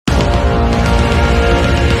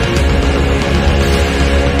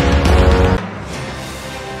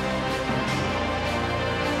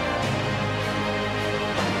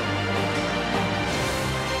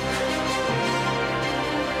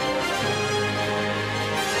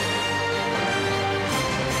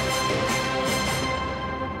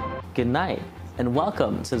Good night, and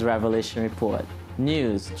welcome to the Revelation Report,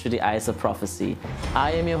 news through the eyes of prophecy.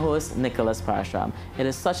 I am your host, Nicholas Parasram. It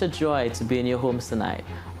is such a joy to be in your homes tonight.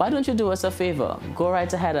 Why don't you do us a favor? Go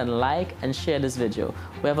right ahead and like and share this video.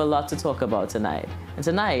 We have a lot to talk about tonight. And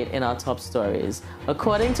tonight, in our top stories,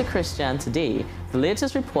 according to Christian Today, the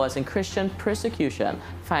latest reports in Christian persecution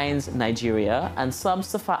finds Nigeria and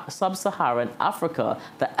sub-Saharan Africa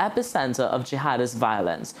the epicenter of jihadist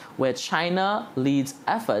violence, where China leads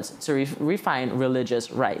efforts to refine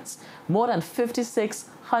religious rights. More than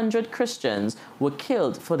 5,600 Christians were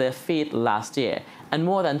killed for their faith last year, and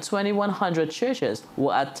more than 2,100 churches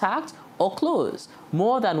were attacked or closed.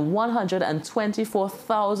 More than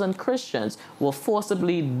 124,000 Christians were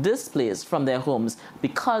forcibly displaced from their homes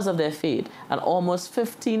because of their faith, and almost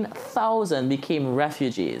 15,000 became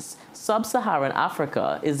refugees. Sub-Saharan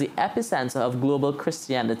Africa is the epicenter of global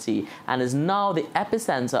Christianity and is now the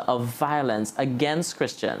epicenter of violence against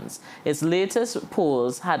Christians. Its latest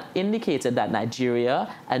polls had indicated that Nigeria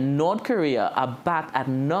and North Korea are back at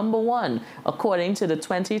 #1 according to the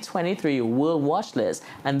 2023 World Watch List,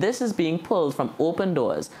 and this is being pulled from Open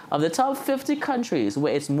Doors of the top 50 countries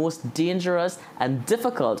where it's most dangerous and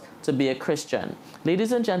difficult to be a Christian.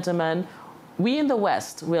 Ladies and gentlemen, we in the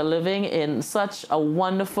West, we are living in such a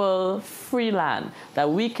wonderful free land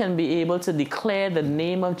that we can be able to declare the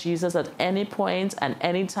name of Jesus at any point and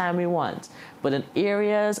any time we want. But in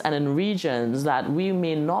areas and in regions that we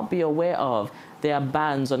may not be aware of, there are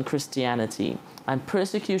bans on Christianity, and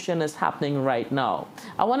persecution is happening right now.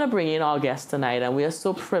 I want to bring in our guest tonight, and we are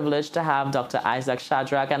so privileged to have Dr. Isaac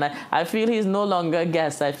Shadrack, and I feel he's no longer a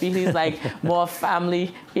guest. I feel he's like more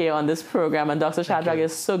family here on this program, and Dr. Shadrack,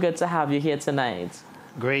 it's so good to have you here tonight.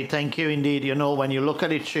 Great, thank you indeed. You know, when you look at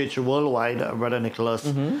the church worldwide, Brother Nicholas,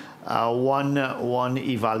 one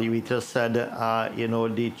evaluator said, you know,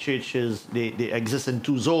 the churches, they exist in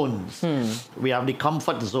two zones. We have the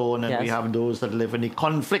comfort zone and we have those that live in the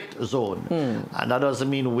conflict zone. And that doesn't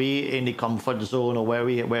mean we in the comfort zone or where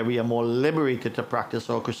we are more liberated to practice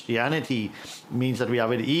our Christianity means that we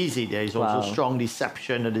have it easy. There is also strong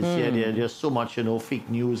deception that is here. There's so much, you know, fake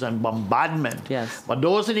news and bombardment. But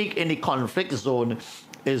those in the conflict zone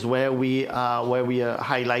is where we are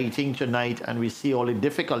highlighting tonight, and we see all the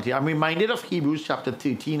difficulty. I'm reminded of Hebrews chapter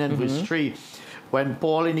 13 and verse 3, when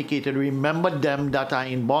Paul indicated, remember them that are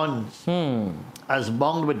in bonds, as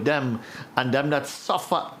bound with them, and them that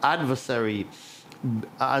suffer adversary,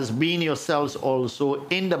 as being yourselves also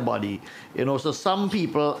in the body. You know, so some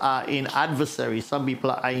people are in adversary, some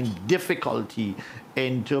people are in difficulty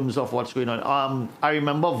in terms of what's going on. I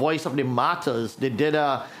remember Voice of the Martyrs, they did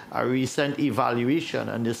a recent evaluation,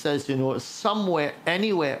 and it says, you know, somewhere,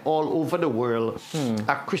 anywhere, all over the world,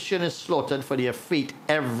 a Christian is slaughtered for their faith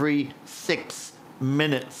every 6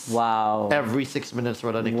 minutes. Wow. Every 6 minutes,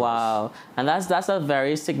 Brother Nicholas. Wow. And that's a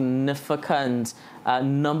very significant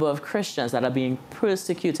number of Christians that are being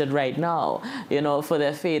persecuted right now, you know, for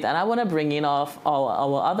their faith. And I want to bring in our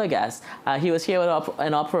other guest. He was here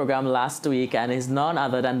in our program last week, and is none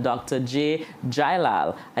other than Dr.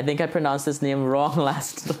 Jailal. I think I pronounced his name wrong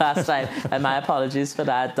last time, and my apologies for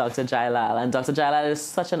that, Dr. Jailal. And Dr. Jailal, it is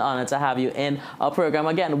such an honor to have you in our program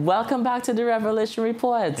again. Welcome back to the Revelation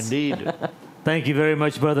Report. Indeed. Thank you very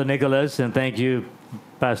much, Brother Nicholas, and thank you,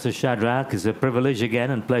 Pastor Shadrack. It's a privilege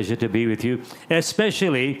again and pleasure to be with you,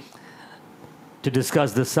 especially to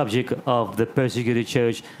discuss the subject of the persecuted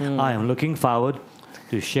church. I am looking forward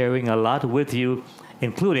to sharing a lot with you,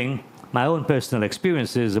 including my own personal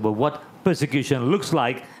experiences about what persecution looks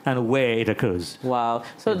like and where it occurs. Wow.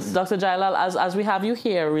 So, Dr. Jailal, as we have you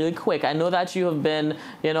here really quick, I know that you have been,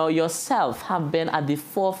 you know, yourself have been at the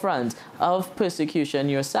forefront of persecution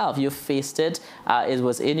yourself. You faced it. It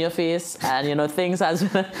was in your face, and, you know, things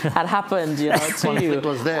had happened, you know, to you. Conflict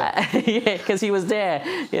was there. Yeah, because he was there,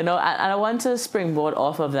 you know, and I want to springboard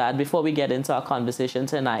off of that before we get into our conversation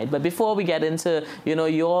tonight. But before we get into, you know,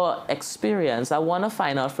 your experience, I want to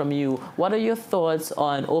find out from you, what are your thoughts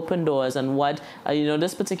on Open Doors and what, you know,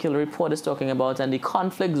 this particular report is talking about, and the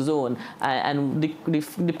conflict zone and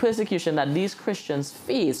the persecution that these Christians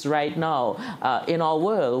face right now in our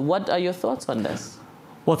world. What are your thoughts on this?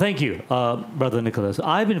 Well, thank you, Brother Nicholas.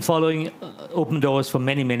 I've been following Open Doors for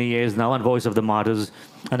many, many years now, and Voice of the Martyrs,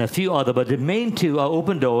 and a few other, but the main two are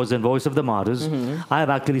Open Doors and Voice of the Martyrs. I have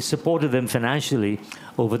actually supported them financially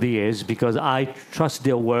over the years because I trust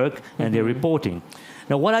their work and their reporting.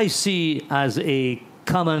 Now, what I see as a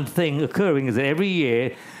common thing occurring is that every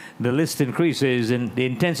year the list increases and the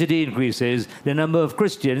intensity increases. The number of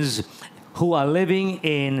Christians who are living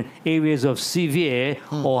in areas of severe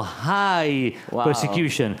or high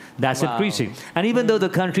persecution. That's increasing. And even though the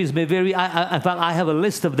countries may vary, in fact, I have a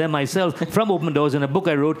list of them myself from Open Doors in a book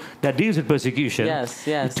I wrote that deals with persecution. Yes,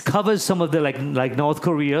 yes. It covers some of the, like North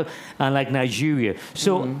Korea and like Nigeria.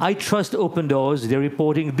 So I trust Open Doors. They're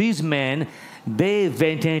reporting these men, they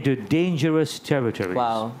went into dangerous territories.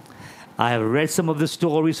 Wow. I have read some of the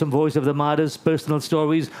stories from Voice of the Martyrs, personal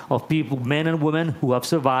stories of people, men and women who have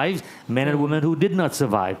survived, men and women who did not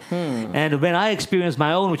survive. And when I experienced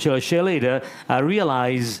my own, which I'll share later, I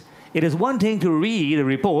realized it is one thing to read a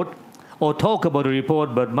report or talk about a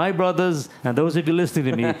report, but my brothers and those of you listening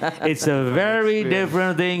to me, it's a very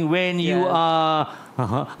different thing when you are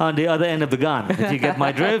on the other end of the gun, if you get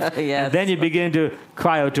my drift. Yes. And then you begin to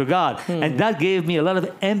cry out to God. And that gave me a lot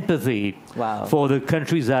of empathy for the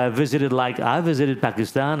countries I visited. Like I visited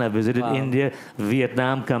Pakistan, I visited India,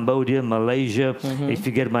 Vietnam, Cambodia, Malaysia, if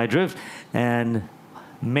you get my drift, and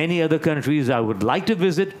many other countries I would like to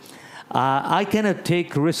visit. I cannot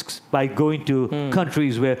take risks by going to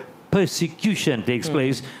countries where persecution takes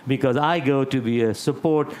place, because I go to be a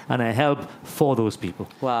support and a help for those people.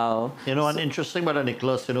 Wow. You know, and interesting, Brother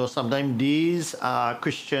Nicholas, you know, sometimes these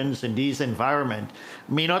Christians in these environments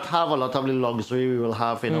may not have a lot of the luxury we will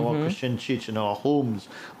have in our Christian church, in our homes,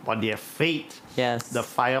 but their faith, the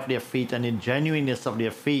fire of their faith and the genuineness of their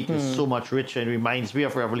faith is so much richer. It reminds me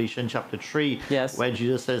of Revelation chapter 3, where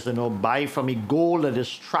Jesus says, you know, buy from me gold that is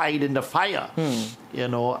tried in the fire. You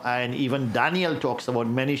know, and even Daniel talks about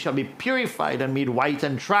many shall be purified and made white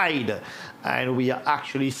and tried. And we are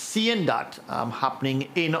actually seeing that happening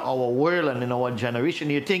in our world and in our generation.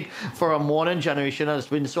 You think for a modern generation that has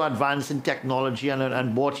been so advanced in technology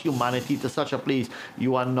and brought humanity to such a place,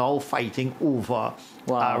 you are now fighting over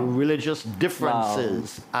religious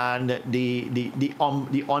differences and the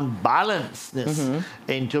unbalancedness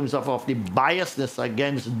in terms of the biasness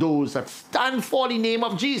against those that stand for the name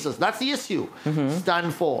of Jesus. That's the issue.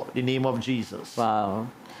 Stand for the name of Jesus. Wow.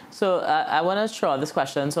 So I want to throw this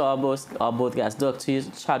question to our both guests, Dr.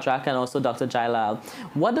 Shadrack and also Dr. Jailal.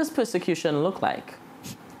 What does persecution look like?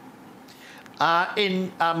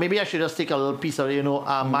 Maybe I should just take a little piece of it. You know,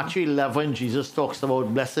 Matthew 11, Jesus talks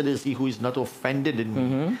about, blessed is he who is not offended in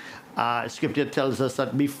me. Scripture tells us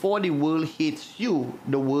that before the world hates you,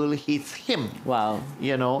 the world hates him. Wow.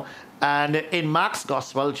 You know, and in Mark's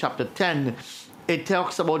Gospel, chapter 10, it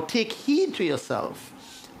talks about take heed to yourself.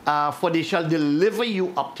 For they shall deliver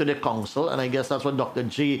you up to the council. And I guess that's what Dr.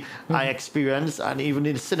 J I experienced. And even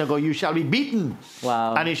in the synagogue, you shall be beaten.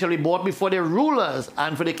 Wow. And you shall be brought before the rulers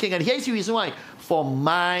and for the king. And here's the reason why. For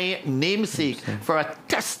my name's sake, for a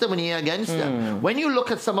testimony against them. When you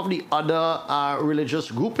look at some of the other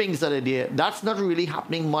religious groupings that are there, that's not really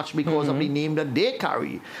happening much because of the name that they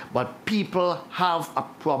carry. But people have a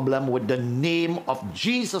problem with the name of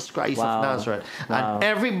Jesus Christ of Nazareth. And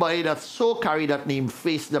everybody that so carry that name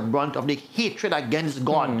face the brunt of the hatred against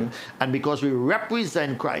God. And because we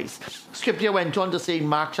represent Christ. Scripture went on to say in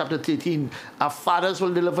Mark chapter 13, fathers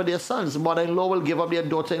will deliver their sons, mother-in-law will give up their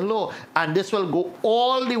daughter-in-law. And this will go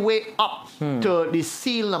all the way up to the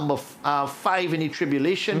seal number 5 in the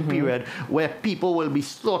tribulation period, where people will be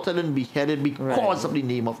slaughtered and beheaded because of the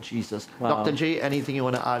name of Jesus. Dr. J, anything you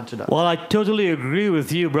want to add to that? Well, I totally agree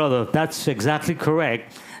with you, brother. That's exactly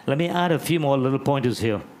correct. Let me add a few more little pointers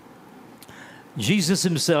here. Jesus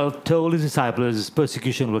himself told his disciples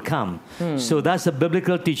persecution will come. So that's a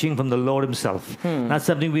biblical teaching from the Lord himself. That's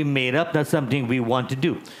something we made up. That's something we want to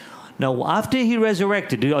do. Now, after he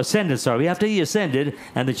after he ascended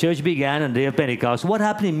and the church began on the day of Pentecost, what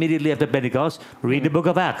happened immediately after Pentecost? Read the book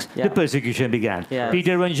of Acts. The persecution began.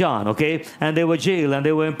 Peter and John, okay? And they were jailed and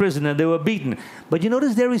they were in prison and they were beaten. But you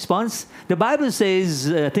notice their response? The Bible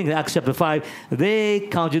says, I think in Acts chapter 5, they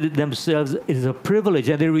counted it themselves as a privilege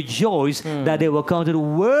and they rejoiced that they were counted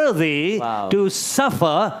worthy to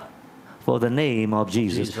suffer for the name of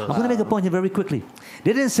Jesus. I'm going to make a point here very quickly.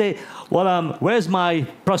 They didn't say, well, where's my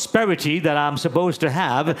prosperity that I'm supposed to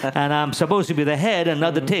have, and I'm supposed to be the head and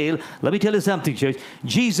not the tail. Let me tell you something, church.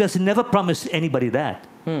 Jesus never promised anybody that.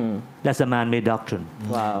 That's a man-made doctrine.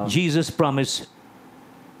 Wow. Jesus promised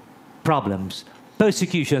problems,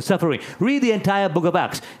 persecution, suffering. Read the entire book of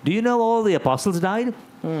Acts. Do you know all the apostles died?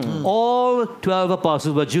 All 12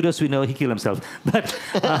 apostles, but Judas, we know he killed himself. But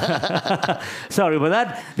sorry about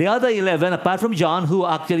that. The other 11, apart from John, who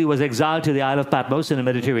actually was exiled to the Isle of Patmos in the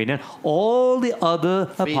Mediterranean, all the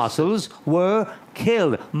other apostles were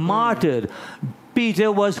killed, martyred.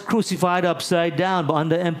 Peter was crucified upside down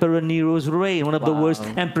under Emperor Nero's reign, one of the worst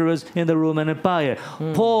emperors in the Roman Empire.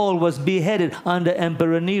 Paul was beheaded under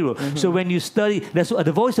Emperor Nero. So when you study, that's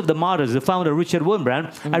the Voice of the Martyrs, the founder Richard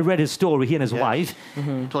Wurmbrand, I read his story, he and his wife.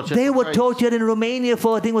 They were tortured in Romania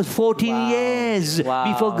for, I think it was 14 years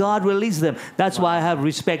before God released them. That's why I have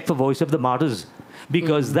respect for Voice of the Martyrs.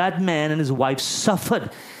 Because that man and his wife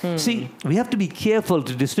suffered. See, we have to be careful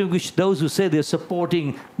to distinguish those who say they're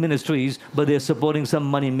supporting ministries, but they're supporting some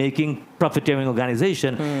money-making, profiteering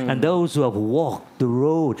organization, and those who have walked the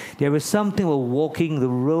road. There is something about walking the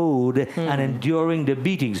road and enduring the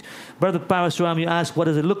beatings. Brother Parasram, you asked, what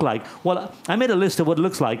does it look like? Well, I made a list of what it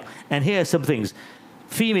looks like, and here are some things.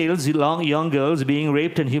 Females, young girls being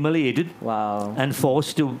raped and humiliated and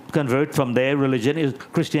forced to convert from their religion,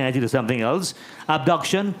 Christianity, to something else.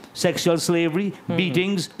 Abduction, sexual slavery,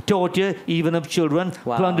 beatings, torture, even of children,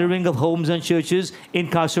 plundering of homes and churches,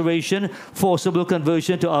 incarceration, forcible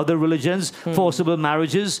conversion to other religions, forcible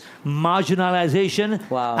marriages, marginalization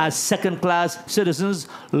as second-class citizens,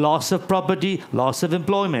 loss of property, loss of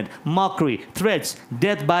employment, mockery, threats,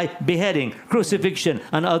 death by beheading, crucifixion,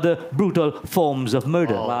 and other brutal forms of murder.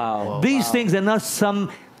 These things are not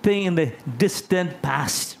something in the distant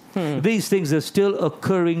past. These things are still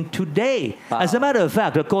occurring today. As a matter of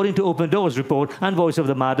fact, according to Open Doors report and Voice of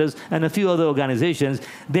the Martyrs and a few other organizations,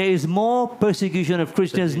 there is more persecution of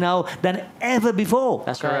Christians now than ever before.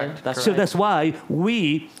 That's correct. So that's why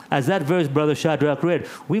we, as that verse Brother Shadrack read,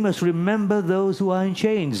 we must remember those who are in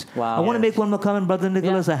chains. I want to make one more comment, Brother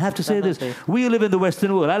Nicholas. I have to say this. We live in the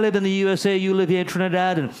Western world. I live in the USA, you live here in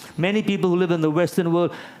Trinidad, and many people who live in the Western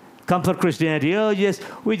world comfort Christianity. Oh, yes,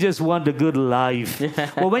 we just want a good life.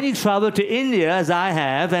 Well, when you travel to India, as I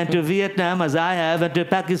have, and to Vietnam, as I have, and to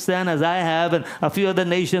Pakistan, as I have, and a few other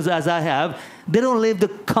nations, as I have, they don't live the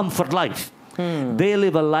comfort life. They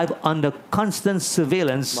live a life under constant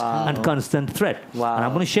surveillance and constant threat. And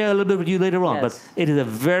I'm going to share a little bit with you later on, but it is a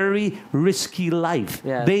very risky life.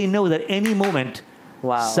 They know that any moment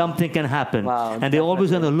something can happen. And they're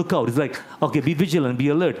always on the lookout. It's like, okay, be vigilant, be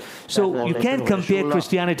alert. So you can't compare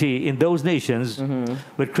Christianity in those nations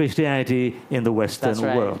with Christianity in the Western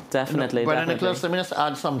world. Definitely. Brother Nicholas, let me just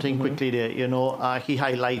add something quickly there. You know, he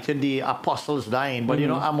highlighted the apostles dying, but you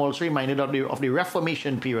know, I'm also reminded of the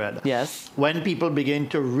Reformation period. Yes. When people begin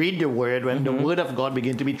to read the Word, when the Word of God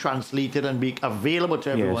began to be translated and be available to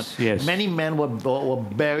everyone. Many men were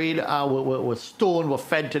buried, were stoned, were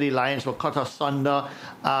fed to the lions, were cut asunder,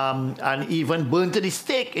 and even burned to the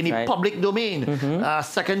stake in the public domain.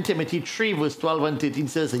 2 Timothy 3 verse 12 and 13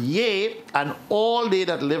 says, yea, and all they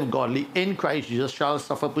that live godly in Christ Jesus shall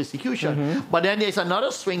suffer persecution. But then there's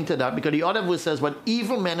another swing to that, because the other verse says, but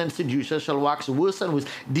evil men and seducers shall wax worse and worse,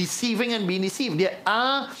 deceiving and being deceived. There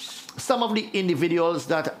are some of the individuals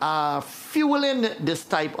that are fueling this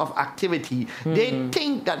type of activity. They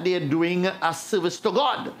think that they're doing a service to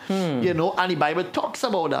God, you know, and the Bible talks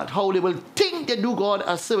about that, how they will think they do God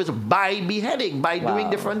a service by beheading, by doing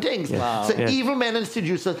different things. So evil men and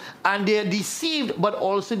seducers, and they're deceived, but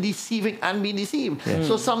also deceiving and being deceived.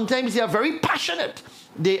 So sometimes they are very passionate.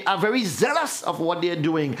 They are very zealous of what they're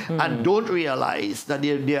doing and don't realize that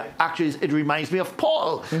they're actually, it reminds me of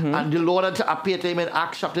Paul. And the Lord had to appear to him in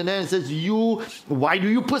Acts chapter 9 and says, why do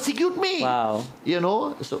you persecute me? You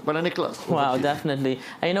know, so, Brother Nicholas. Definitely.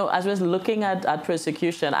 And, you know, as we're looking at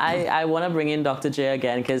persecution, I want to bring in Dr. J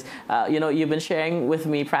again, because, you know, you've been sharing with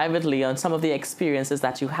me privately on some of the experiences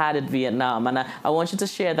that you had in Vietnam. And I want you to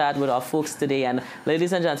share that with our folks today. And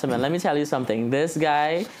ladies and gentlemen, let me tell you something. This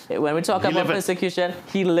guy, when we talk about persecution,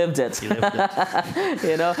 he lived it. He lived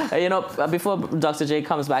it. you know, before Dr. J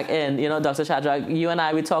comes back in, you know, Dr. Shadrack, you and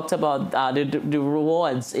I, we talked about the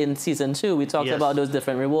rewards in season 2. We talked about those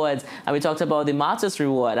different rewards, and we talked about the martyr's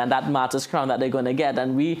reward and that martyr's crown that they're going to get.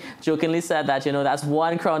 And we jokingly said that, you know, that's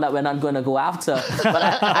one crown that we're not going to go after.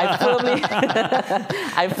 But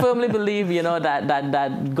I firmly believe, you know,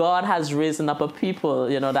 that God has risen up a people,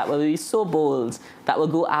 you know, that will be so bold, that will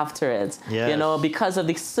go after it, you know, because of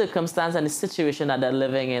the circumstance and the situation that they're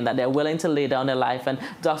living in, that they're willing to lay down their life. And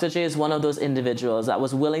Dr. J is one of those individuals that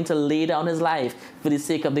was willing to lay down his life for the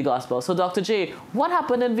sake of the gospel. So, Dr. J, what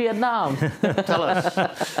happened in Vietnam? Tell us.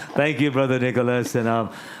 Thank you, Brother Nicholas. And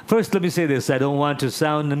first, let me say this. I don't want to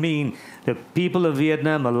sound mean. The people of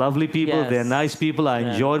Vietnam are lovely people. They're nice people. I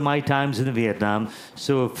enjoyed my times in Vietnam.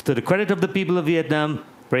 So, to the credit of the people of Vietnam,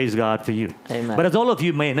 Praise God for you. Amen. But as all of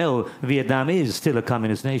you may know, Vietnam is still a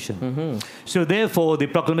communist nation. So therefore, the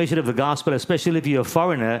proclamation of the gospel, especially if you're a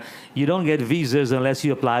foreigner, you don't get visas unless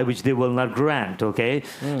you apply, which they will not grant, okay?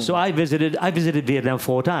 So I visited Vietnam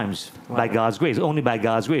 4 times by God's grace, only by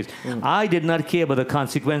God's grace. I did not care about the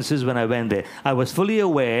consequences when I went there. I was fully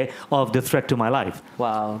aware of the threat to my life.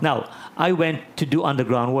 Wow. Now, I went to do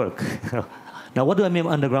underground work. Now, what do I mean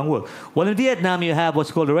by underground work? Well, in Vietnam, you have what's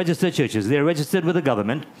called the registered churches. They're registered with the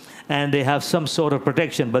government, and they have some sort of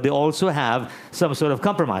protection, but they also have some sort of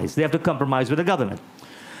compromise. They have to compromise with the government.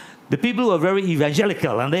 The people who are very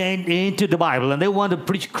evangelical, and they're into the Bible, and they want to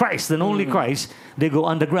preach Christ and only Christ, they go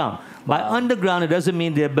underground. By underground, it doesn't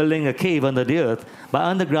mean they're building a cave under the earth. By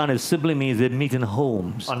underground, it simply means they meet in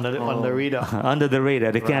homes. On the radar. Under the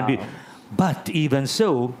radar. They can't be. But even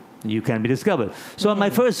so, you can be discovered. So on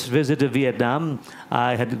my first visit to Vietnam,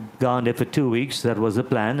 I had gone there for 2 weeks. That was the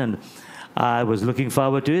plan. And I was looking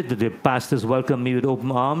forward to it. The pastors welcomed me with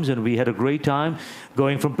open arms, and we had a great time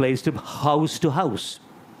going from place to house to house.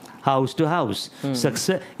 House to house.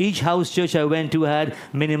 Each house church I went to had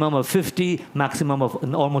minimum of 50, maximum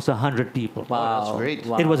of almost 100 people. Wow. Oh, that's great.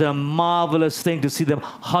 Wow. It was a marvelous thing to see them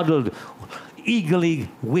huddled, eagerly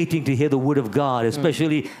waiting to hear the word of God,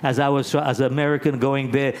 especially as I was, as an American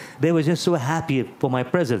going there. They were just so happy for my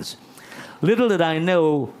presence. Little did I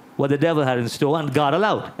know what the devil had in store, and God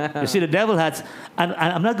allowed. You see, the devil had, and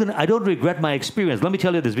I don't regret my experience. Let me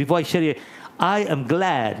tell you this before I share it. I am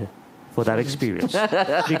glad for that experience.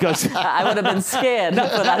 Because I would have been scared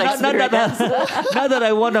for that experience. not that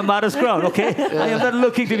I want a martyr's crown, okay? I am not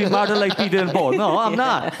looking to be martyred like Peter and Paul. No, I'm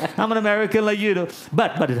not. I'm an American like you.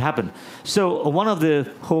 But it happened. So one of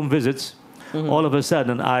the home visits, all of a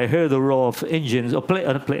sudden, I heard the roar of engines, or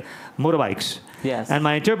motorbikes. Yes. And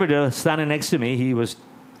my interpreter standing next to me, he was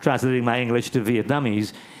translating my English to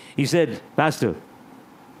Vietnamese. He said, "Pastor,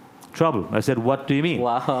 trouble." I said, "What do you mean?"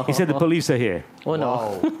 Wow. He said, "The police are here." Oh, no.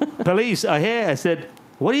 Wow. "Police are here?" I said,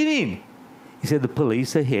 "What do you mean?" He said, "The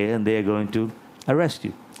police are here and they're going to arrest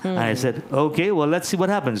you." And I said, "Okay, well, let's see what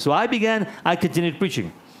happens." So I continued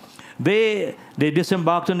preaching. They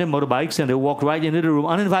disembarked on their motorbikes and they walked right into the room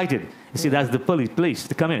uninvited. You see, that's the police,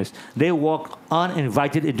 the communists. They walked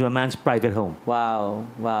uninvited into a man's private home. Wow.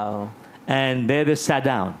 Wow. And there they sat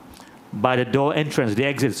down by the door entrance, the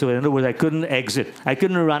exit. So in other words, I couldn't exit. I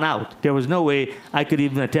couldn't run out. There was no way I could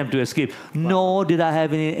even attempt to escape. Nor did I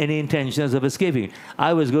have any intentions of escaping.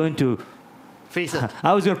 I was going to Face it.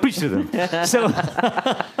 I was going to preach to them. So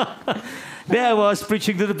there I was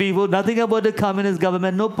preaching to the people, nothing about the communist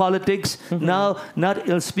government, no politics, no, not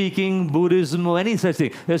ill-speaking, Buddhism or any such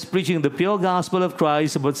thing. Just preaching the pure gospel of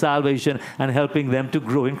Christ about salvation and helping them to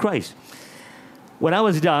grow in Christ. When I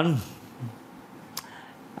was done,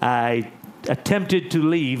 I attempted to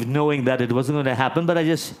leave knowing that it wasn't going to happen, but I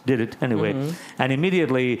just did it anyway. And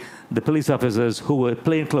immediately, the police officers who were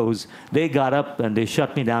plain clothes, they got up and they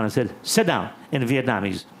shut me down and said, "Sit down," in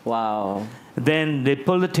Vietnamese. Wow. Then they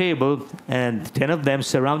pulled the table and 10 of them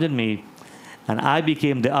surrounded me and I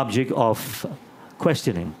became the object of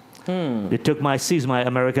questioning. They seized my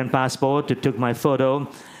American passport, they took my photo,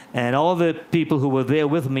 and all the people who were there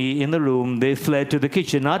with me in the room, they fled to the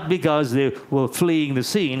kitchen, not because they were fleeing the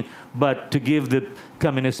scene, but to give the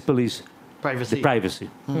communist police privacy.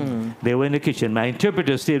 They were in the kitchen. My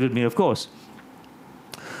interpreter stayed with me, of course.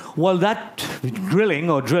 Well, that drilling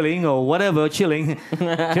or whatever, chilling,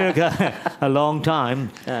 took a long time,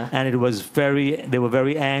 and it was they were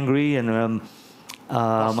very angry, and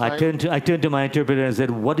I turned to my interpreter and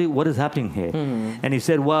said, "What is happening here?" And he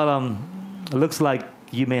said, "Well, it looks like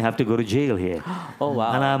you may have to go to jail here." Oh,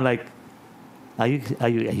 wow. And I'm like, are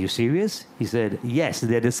you serious? He said, "Yes,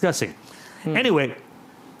 they're discussing." Anyway,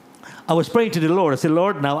 I was praying to the Lord. I said,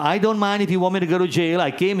 "Lord, now I don't mind if you want me to go to jail.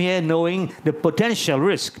 I came here knowing the potential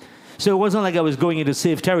risk." So it wasn't like I was going into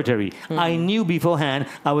safe territory. I knew beforehand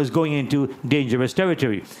I was going into dangerous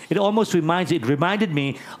territory. It reminded me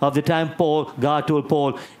of the time God told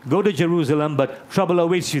Paul, "Go to Jerusalem, but trouble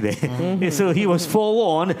awaits you there." So he was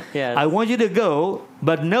forewarned. Yes. I want you to go,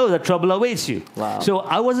 but know that trouble awaits you. Wow. So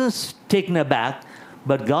I wasn't taken aback,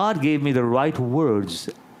 but God gave me the right words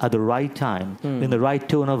at the right time, in the right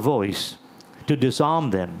tone of voice, to disarm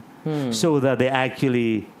them, so that they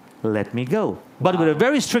actually let me go. But with a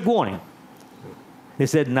very strict warning. They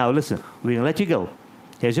said, "Now listen, we're going to let you go.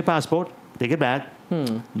 Here's your passport. Take it back.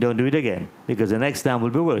 Don't do it again, because the next time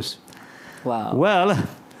will be worse." Wow. Well,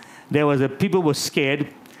 people were scared.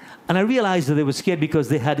 And I realized that they were scared because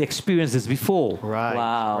they had experienced this before. Right.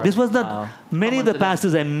 Wow. This was not, Wow. many of the to them.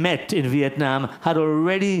 pastors I met in Vietnam had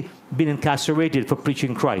already been incarcerated for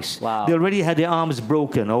preaching Christ. Wow. They already had their arms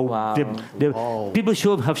broken. Or Wow. Wow. people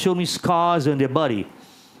have shown me scars on their body.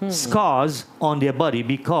 Scars on their body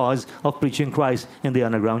because of preaching Christ in the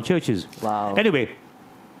underground churches. Wow. Anyway,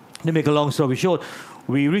 to make a long story short,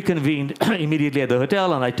 we reconvened immediately at the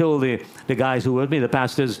hotel, and I told the guys who were with me, the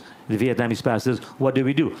pastors, the Vietnamese pastors, what do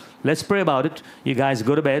we do? Let's pray about it. You guys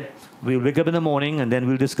go to bed. We'll wake up in the morning, and then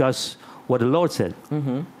we'll discuss what the Lord said.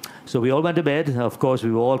 So we all went to bed. Of course,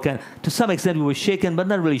 we were all to some extent, we were shaken, but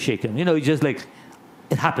not really shaken. You know, it's just like,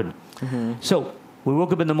 it happened. So we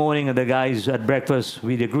woke up in the morning, and the guys at breakfast,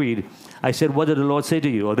 we'd agreed. I said, what did the Lord say to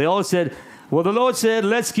you? Or they all said, well, the Lord said,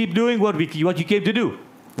 let's keep doing what you came to do.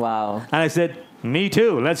 Wow. And I said, me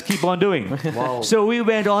too. Let's keep on doing. Wow. So we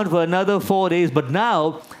went on for another 4 days, but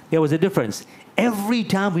now there was a difference. Every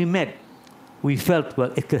time we met, we felt,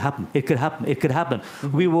 well, it could happen. It could happen. It could happen.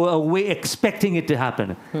 We were away expecting it to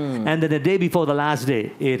happen. And then the day before the last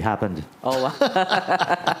day, it happened. Oh, wow.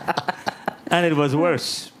 And it was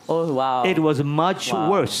worse. Oh, wow. It was much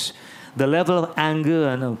worse. The level of anger,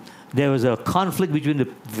 and there was a conflict between the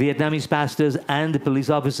Vietnamese pastors and the police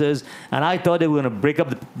officers, and I thought they were going to break up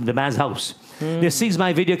the man's house. They seized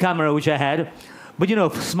my video camera, which I had. But, you know,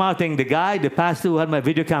 smart thing, the pastor who had my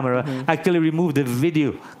video camera, actually removed the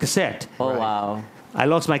video cassette. Oh, wow. I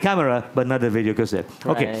lost my camera, but not the video cassette.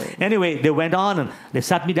 Okay. Right. Anyway, they went on, and they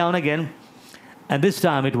sat me down again. And this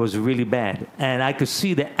time it was really bad. And I could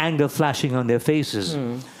see the anger flashing on their faces.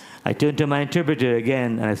 I turned to my interpreter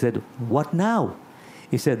again, and I said, what now?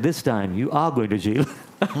 He said, this time you are going to jail.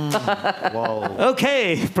 Wow.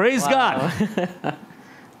 Okay, praise God.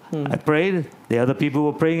 I prayed. The other people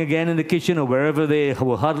were praying again in the kitchen or wherever they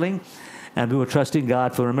were huddling. And we were trusting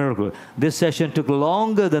God for a miracle. This session took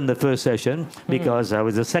longer than the first session because I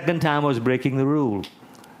was the second time I was breaking the rule.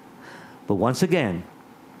 But once again,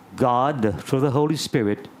 God, through the Holy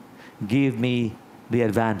Spirit, gave me the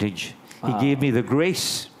advantage. He gave me the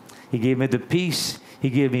grace. He gave me the peace. He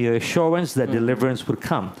gave me the assurance that deliverance would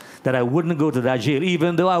come, that I wouldn't go to that jail.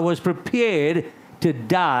 Even though I was prepared to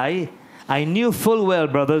die, I knew full well,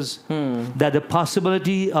 brothers, that the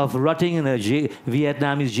possibility of rotting in a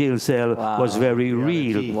Vietnamese jail cell was very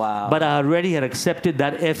real. Wow. But I already had accepted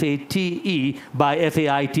that FATE by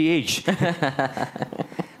FAITH.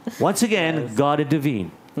 Once again, God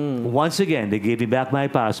intervened. Once again, they gave me back my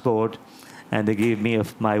passport, and they gave me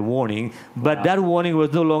my warning. But that warning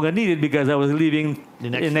was no longer needed because I was leaving the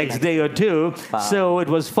next day or two. So it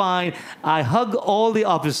was fine. I hugged all the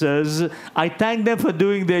officers. I thanked them for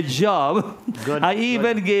doing their job. I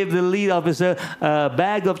even gave the lead officer a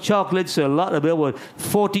bag of chocolates. There were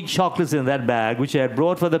 40 chocolates in that bag, which I had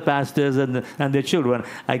brought for the pastors and their children.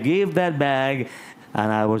 I gave that bag,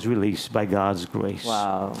 and I was released by God's grace.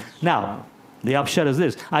 Wow. Now, the upshot is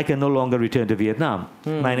this. I can no longer return to Vietnam.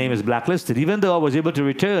 My name is blacklisted, even though I was able to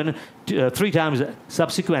return 3 times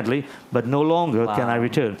subsequently, but no longer can I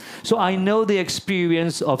return. So I know the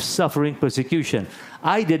experience of suffering persecution.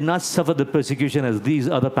 I did not suffer the persecution as these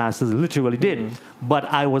other pastors literally did, but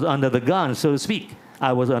I was under the gun, so to speak.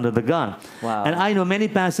 I was under the gun. Wow. And I know many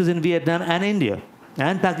pastors in Vietnam and India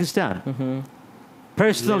and Pakistan.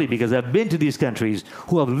 Personally, because I've been to these countries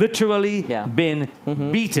who have literally been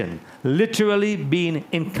beaten, literally been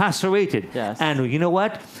incarcerated. Yes. And you know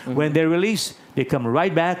what? When they're released, they come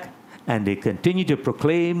right back and they continue to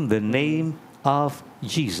proclaim the name of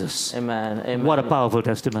Jesus. Amen. Amen. What a powerful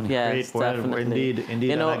testimony. Yes, Great. Well, definitely. indeed.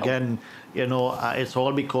 You know, And again, it's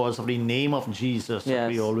all because of the name of Jesus that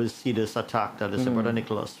we Yes. always see this attack. That is Brother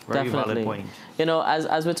Nicholas. Very Definitely. valid point. You know,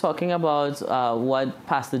 as we're talking about what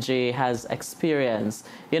Pastor Jay has experienced,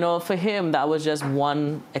 you know, for him, that was just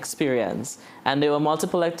one experience. And there were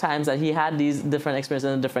multiple times that he had these different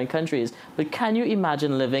experiences in different countries. But can you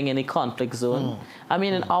imagine living in a conflict zone? I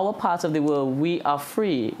mean, in our part of the world, we are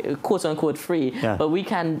free, quote unquote free, but we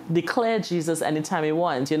can declare Jesus anytime we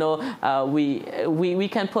want. You know, we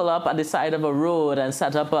can pull up at the side of a road and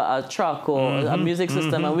set up a truck or a music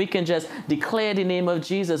system, and we can just declare the name of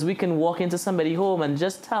Jesus. We can walk into somebody's home and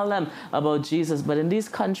just tell them about Jesus. But in these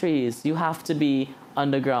countries, you have to be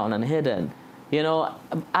underground and hidden. You know,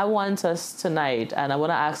 I want us tonight, and I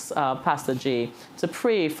want to ask Pastor Jay to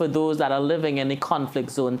pray for those that are living in the conflict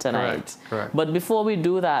zone tonight. Correct. But before we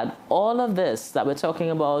do that, all of this that we're talking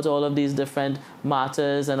about, all of these different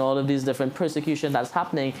martyrs and all of these different persecution that's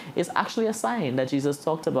happening is actually a sign that Jesus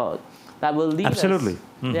talked about. that will lead Absolutely. us.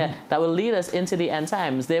 Yeah, that will lead us into the end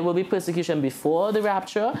times. There will be persecution before the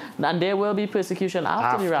rapture, and there will be persecution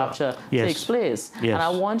after the rapture Yes. takes place. Yes. And I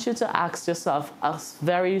want you to ask yourself a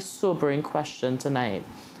very sobering question tonight.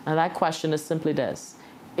 And that question is simply this.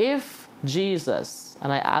 If Jesus,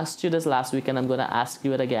 and I asked you this last week and I'm going to ask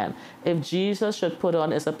you it again, if Jesus should put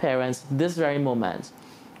on his appearance this very moment,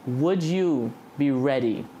 would you be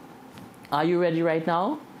ready? Are you ready right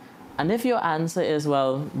now? And if your answer is,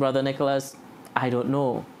 well, Brother Nicholas, I don't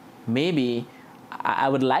know. Maybe I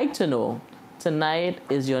would like to know. Tonight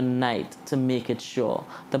is your night to make it sure.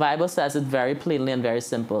 The Bible says it very plainly and very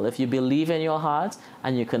simple. If you believe in your heart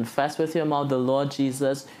and you confess with your mouth the Lord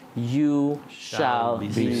Jesus, you shall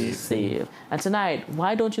be saved. And tonight,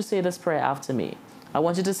 why don't you say this prayer after me? I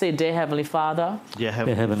want you to say, Dear Heavenly Father, Dear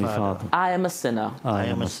Heavenly Father, I am a sinner. I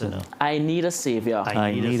am a sinner. I need a Savior.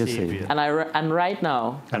 I need a Savior. And right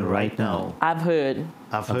now, I've heard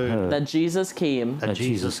that Jesus came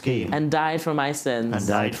and died for my sins.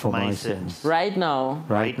 Right now,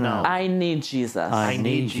 I need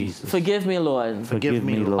Jesus. Forgive me, Lord.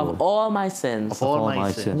 Of all my sins.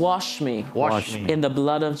 Wash me. In the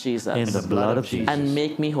blood of Jesus. And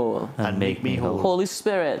make me whole. Holy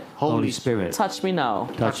Spirit. Touch me now.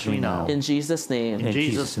 In Jesus' name.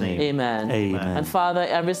 Amen. And Father,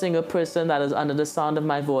 every single person that is under the sound of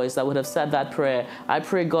my voice that would have said that prayer, I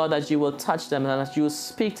pray, God, that you will touch them and that you will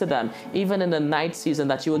speak to them, even in the night season,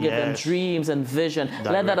 that you will give them dreams and vision.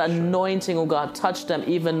 Let that anointing, oh God, touch them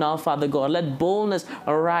even now, Father God. Let boldness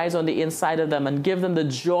arise on the inside of them and give them the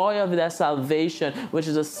joy of their salvation, which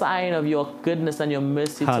is a sign of your goodness and your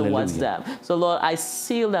mercy towards them. So, Lord, I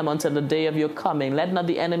seal them until the day of your coming. Let not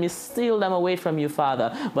the enemy steal them away from you,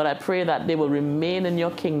 Father, but I pray that they will remain in your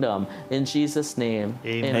kingdom. In Jesus' name.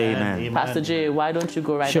 Amen. Pastor Jay, why don't you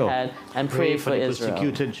go right ahead and pray for Israel?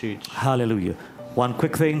 Persecuted church. Hallelujah. One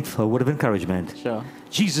quick thing, a word of encouragement. Sure.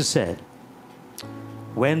 Jesus said,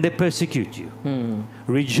 when they persecute you,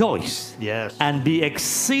 rejoice and be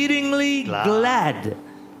exceedingly glad.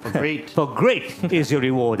 For great is your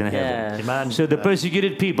reward in heaven. Amen. So the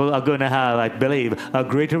persecuted people are going to have, I believe, a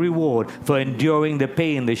greater reward for enduring the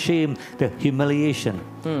pain, the shame, the humiliation,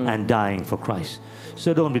 and dying for Christ.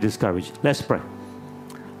 So don't be discouraged. Let's pray.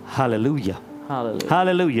 Hallelujah. Hallelujah.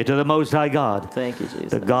 Hallelujah to the Most High God. Thank you,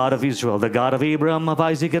 Jesus. The God of Israel, the God of Abraham, of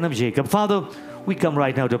Isaac, and of Jacob. Father, we come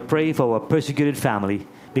right now to pray for our persecuted family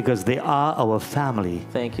because they are our family.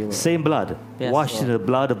 Thank you, Lord. Same blood, washed in the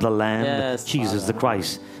blood of the Lamb, Jesus the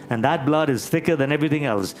Christ. And that blood is thicker than everything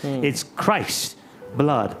else. It's Christ's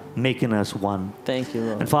blood making us one. Thank you,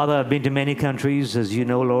 Lord. And Father, I've been to many countries, as you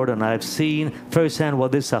know, Lord, and I've seen firsthand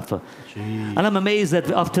what they suffer. And I'm amazed that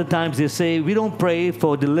oftentimes they say, we don't pray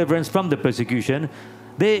for deliverance from the persecution.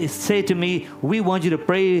 They say to me, we want you to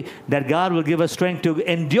pray that God will give us strength to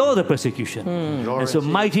endure the persecution. And so,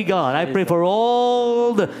 mighty God, I pray for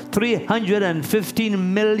all the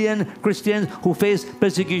 315 million Christians who face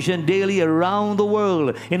persecution daily around the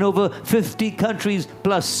world in over 50 countries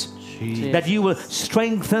plus. That you will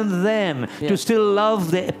strengthen them to still love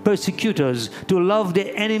the persecutors, to love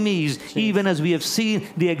the enemies, even as we have seen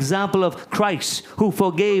the example of Christ who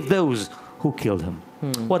forgave those who killed him.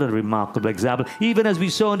 What a remarkable example. Even as we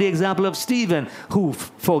saw in the example of Stephen who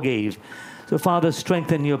forgave. So, Father,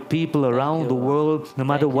 strengthen your people around the world, no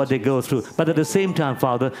matter what they go through. But at the same time,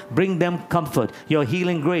 Father, bring them comfort, your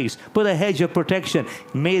healing grace. Put a hedge of protection.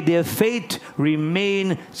 May their faith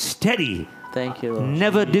remain steady. Thank you, Lord.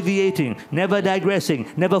 Never deviating, never digressing,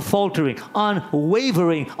 never faltering,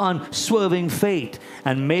 unwavering, unswerving faith.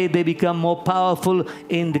 And may they become more powerful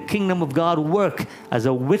in the kingdom of God work as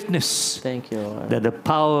a witness. Thank you, Lord. That the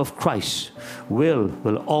power of Christ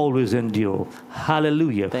will always endure.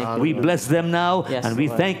 Hallelujah. We bless them now, and we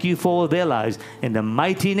thank you for their lives in the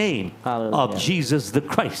mighty name of Jesus the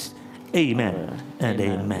Christ. Amen and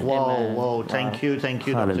amen. Wow. Thank you,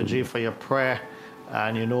 Dr. G, for your prayer.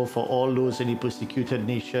 And you know, for all those in the persecuted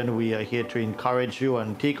nation, we are here to encourage you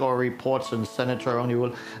and take our reports and send it around the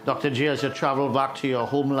world. Dr. J, as you travel back to your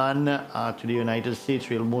homeland, to the United States,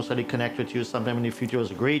 we'll most likely connect with you sometime in the future. It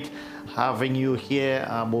was great having you here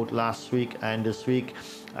both last week and this week.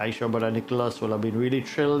 I'm sure Brother Nicholas will have been really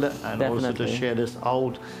thrilled and also to share this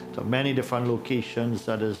out to many different locations.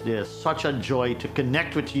 There's such a joy to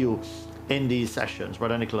connect with you in these sessions.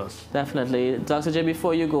 Brother Nicholas. Definitely. Dr. J,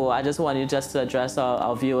 before you go, I just want you just to address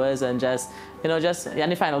our viewers and just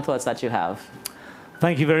any final thoughts that you have.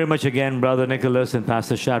 Thank you very much again, Brother Nicholas and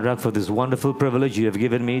Pastor Shadrack, for this wonderful privilege you have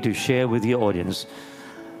given me to share with your audience.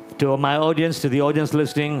 To my audience, to the audience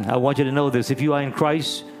listening, I want you to know this. If you are in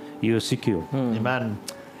Christ, you are secure. Amen.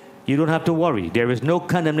 You don't have to worry. There is no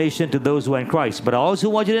condemnation to those who are in Christ. But I also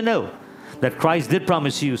want you to know that Christ did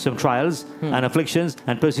promise you some trials and afflictions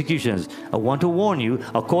and persecutions. I want to warn you,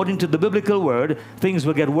 according to the biblical word, things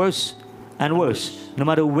will get worse and worse, no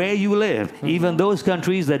matter where you live. Even those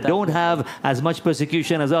countries that don't have as much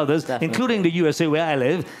persecution as others, including the USA where I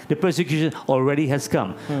live, the persecution already has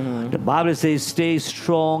come. The Bible says, stay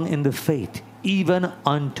strong in the faith, even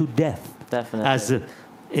unto death. Definitely. As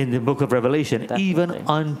in the book of Revelation, even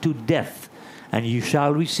unto death. And you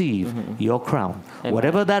shall receive your crown. Amen.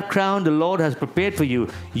 Whatever that crown the Lord has prepared for you,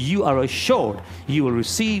 you are assured you will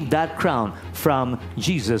receive that crown from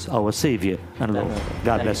Jesus, our Savior and Lord.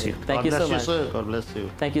 God bless you. Thank you so much. Sir. God bless you.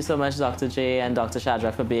 Thank you so much, Dr. J and Dr.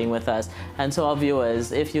 Shadrack, for being with us. And to our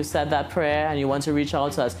viewers, if you said that prayer and you want to reach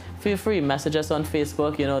out to us, feel free, message us on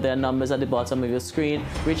Facebook. You know, there are numbers at the bottom of your screen.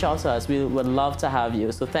 Reach out to us. We would love to have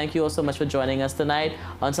you. So thank you all so much for joining us tonight.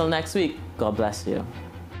 Until next week, God bless you.